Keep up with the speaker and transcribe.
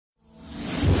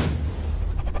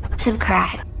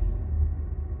Subscribe.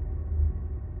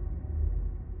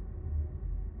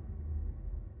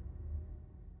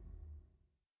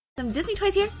 Some Disney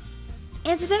toys here,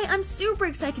 and today I'm super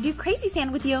excited to do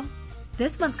Cra-Z-Sand with you.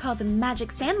 This one's called the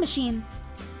Magic Sand Machine.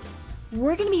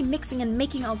 We're going to be mixing and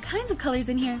making all kinds of colors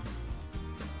in here.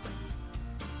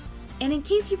 And in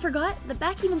case you forgot, the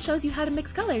back even shows you how to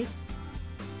mix colors.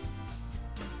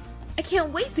 I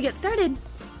can't wait to get started.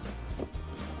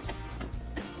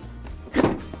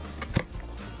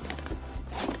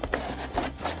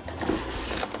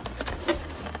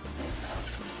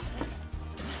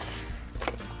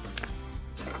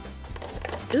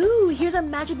 Ooh, here's our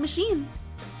magic machine.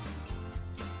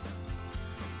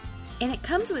 And it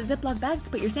comes with Ziploc bags to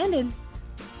put your sand in.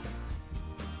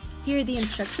 Here are the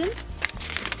instructions.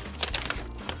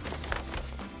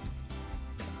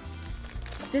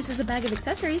 This is a bag of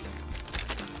accessories.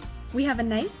 We have a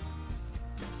knife,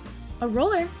 a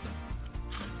roller,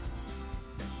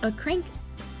 a crank,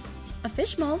 a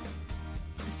fish mold,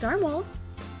 a star mold,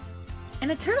 and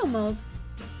a turtle mold.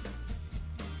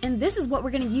 And this is what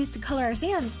we're going to use to color our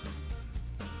sand.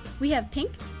 We have pink,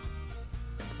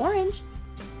 orange,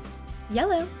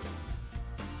 yellow,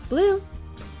 blue,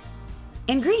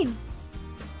 and green.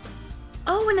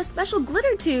 Oh, and a special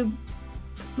glitter tube.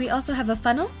 We also have a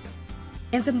funnel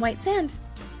and some white sand.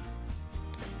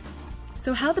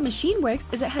 So how the machine works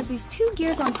is it has these two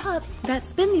gears on top that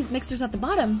spin these mixers at the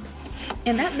bottom,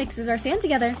 and that mixes our sand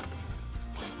together.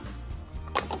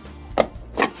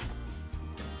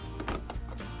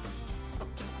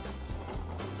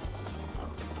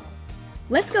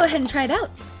 Let's go ahead and try it out.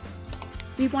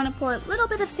 We want to pour a little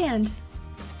bit of sand.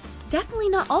 Definitely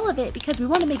not all of it because we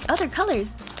want to make other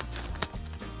colors.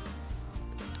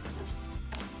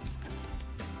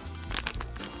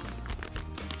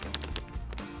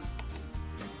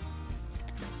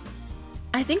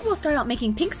 I think we'll start out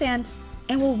making pink sand,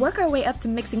 and we'll work our way up to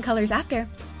mixing colors after.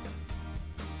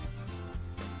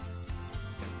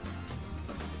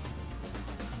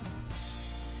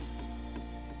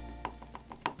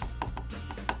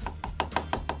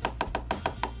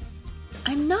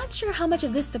 I'm not sure how much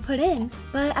of this to put in,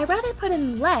 but I'd rather put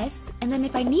in less, and then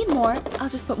if I need more, I'll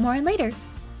just put more in later.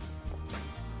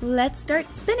 Let's start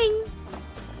spinning!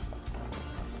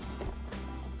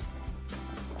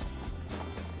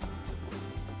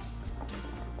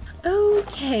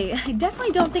 Okay, I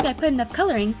definitely don't think I put enough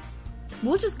coloring.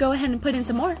 We'll just go ahead and put in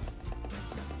some more.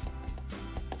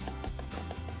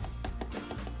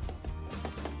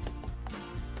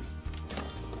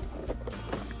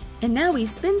 And now we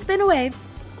spin away.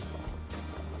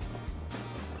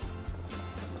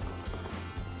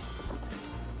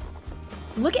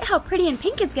 Look at how pretty and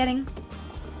pink it's getting.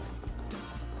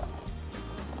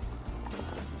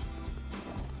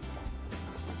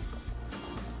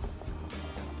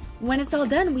 When it's all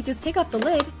done, we just take off the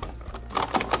lid,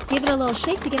 give it a little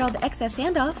shake to get all the excess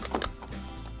sand off,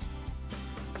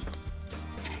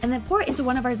 and then pour it into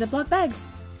one of our Ziploc bags.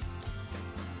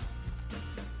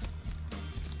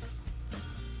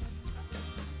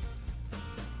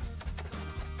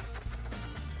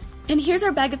 And here's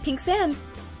our bag of pink sand.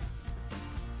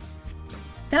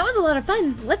 That was a lot of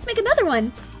fun. Let's make another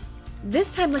one. This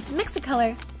time, let's mix a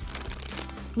color.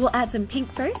 We'll add some pink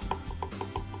first,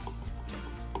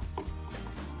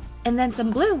 and then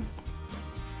some blue.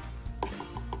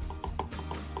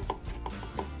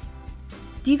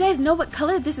 Do you guys know what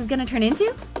color this is gonna turn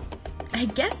into? I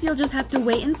guess you'll just have to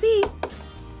wait and see.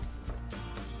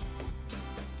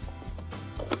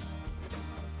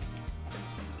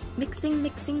 Mixing,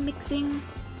 mixing, mixing.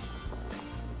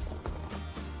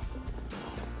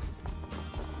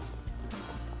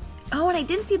 Oh, and I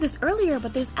didn't see this earlier,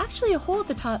 but there's actually a hole at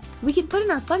the top. We can put in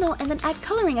our funnel and then add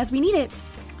coloring as we need it.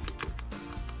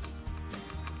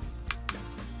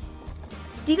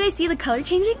 Do you guys see the color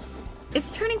changing? It's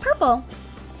turning purple.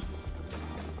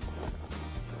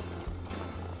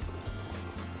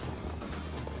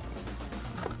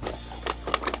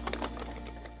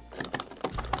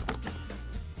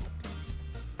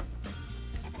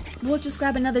 We'll just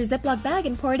grab another Ziploc bag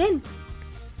and pour it in.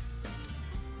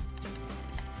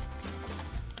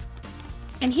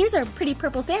 And here's our pretty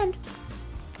purple sand.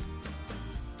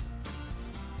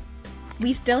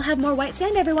 We still have more white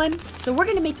sand, everyone, so we're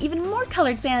gonna make even more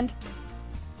colored sand.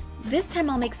 This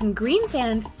time I'll make some green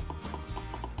sand.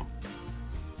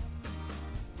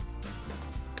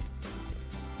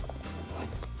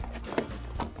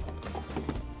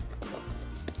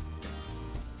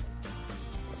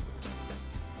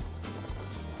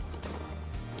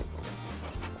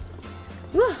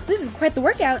 Whew, this is quite the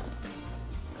workout.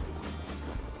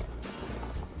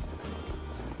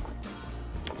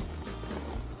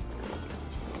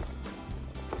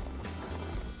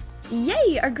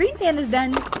 Yay! Our green sand is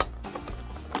done!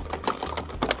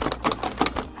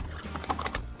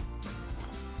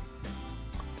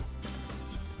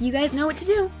 You guys know what to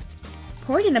do.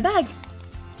 Pour it in a bag.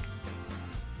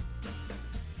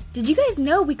 Did you guys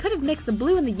know we could have mixed the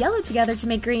blue and the yellow together to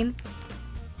make green?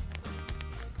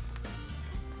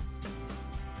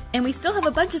 And we still have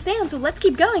a bunch of sand, so let's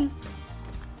keep going.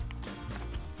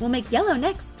 We'll make yellow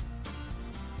next.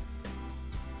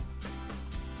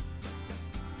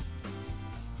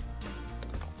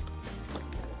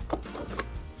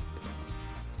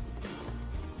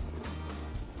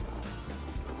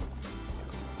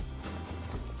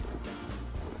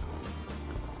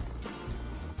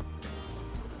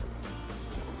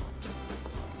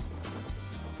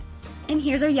 And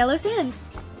here's our yellow sand.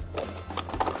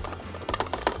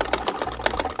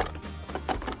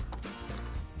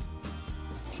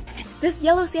 This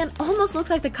yellow sand almost looks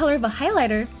like the color of a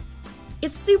highlighter.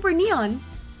 It's super neon.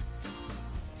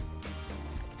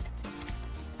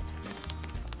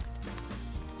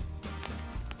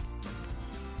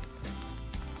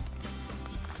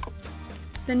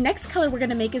 The next color we're going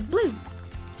to make is blue.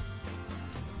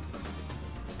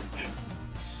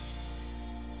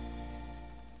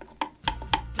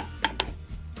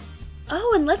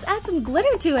 Oh, and let's add some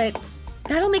glitter to it.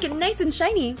 That'll make it nice and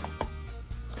shiny.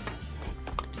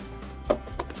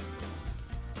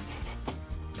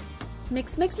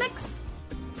 Mix, mix, mix.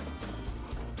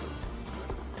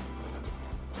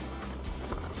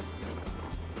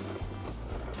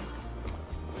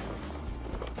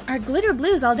 Our glitter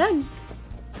blue is all done.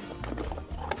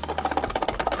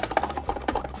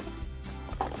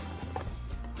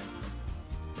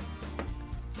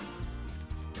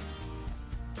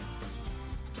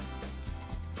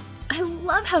 I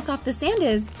love how soft the sand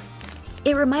is.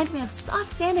 It reminds me of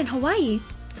soft sand in Hawaii.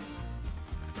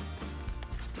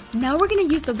 Now we're going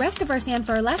to use the rest of our sand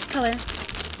for our last color,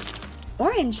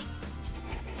 orange.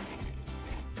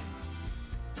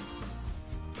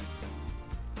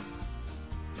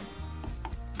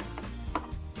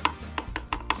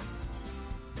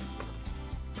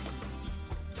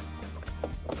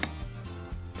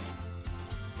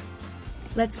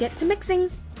 Let's get to mixing.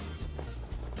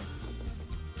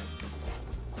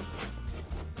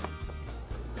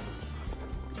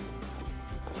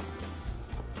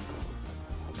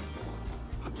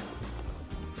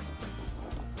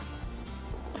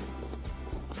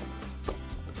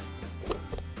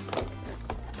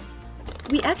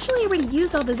 We actually already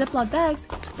used all the Ziploc bags,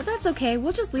 but that's okay,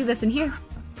 we'll just leave this in here.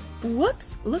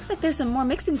 Whoops, looks like there's some more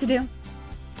mixing to do.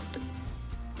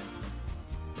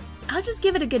 I'll just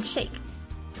give it a good shake.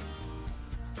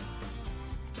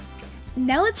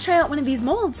 Now let's try out one of these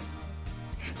molds.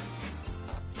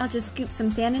 I'll just scoop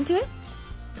some sand into it.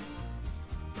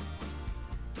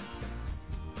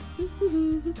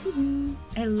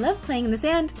 I love playing in the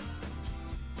sand.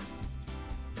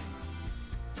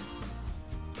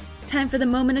 Time for the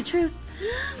moment of truth.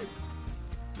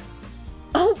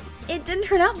 Oh, it didn't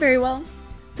turn out very well.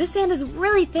 This sand is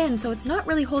really thin, so it's not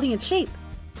really holding its shape.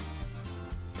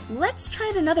 Let's try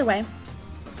it another way.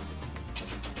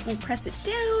 We'll press it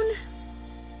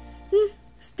down.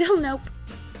 Still nope.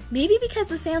 Maybe because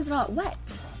the sand's not wet.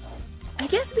 I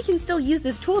guess we can still use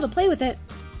this tool to play with it.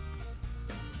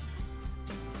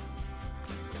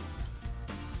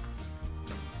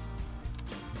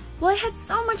 Well, I had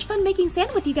so much fun making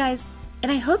sand with you guys,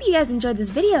 and I hope you guys enjoyed this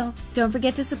video. Don't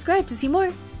forget to subscribe to see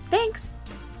more. Thanks!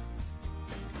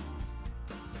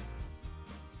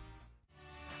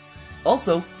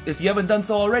 Also, if you haven't done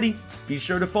so already, be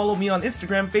sure to follow me on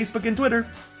Instagram, Facebook, and Twitter.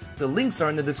 The links are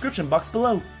in the description box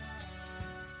below.